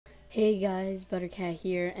Hey guys, ButterCat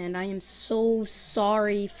here, and I am so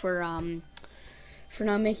sorry for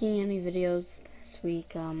not making any videos this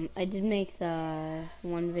week. I did make the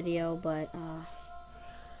one video, but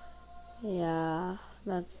yeah,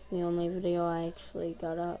 that's the only video I actually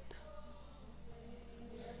got up.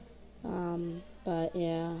 But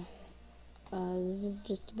yeah, this is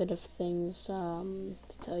just a bit of things to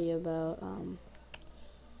tell you about.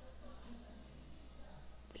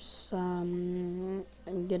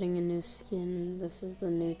 I'm getting a new skin. This is the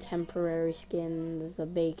new temporary skin. This is a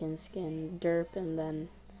bacon skin, derp, and then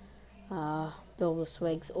Bill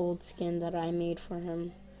Swag's old skin that I made for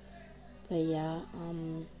him. But yeah,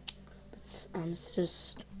 I'm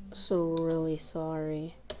just so really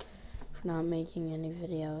sorry for not making any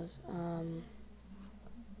videos.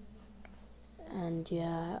 And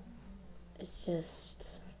yeah, it's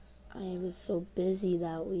just I was so busy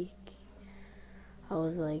that week. I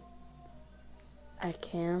was like at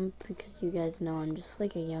camp, because you guys know I'm just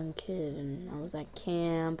like a young kid, and I was at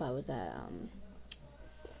camp. I was at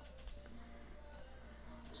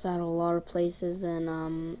a lot of places,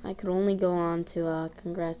 and I could only go on to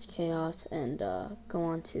Congrats Chaos and go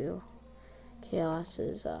on to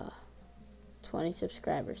Chaos's 20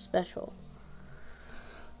 subscribers special.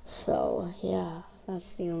 So yeah,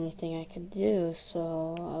 that's the only thing I could do.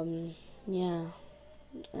 So yeah,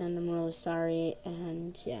 and I'm really sorry,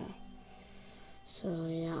 and yeah. So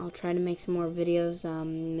yeah, I'll try to make some more videos,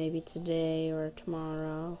 maybe today or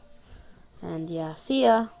tomorrow. And yeah, see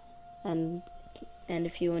ya. And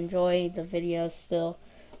if you enjoy the videos still,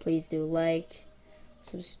 please do like,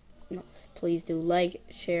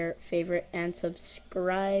 share, favorite, and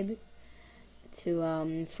subscribe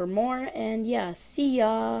to for more. And yeah, see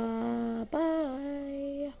ya. Bye.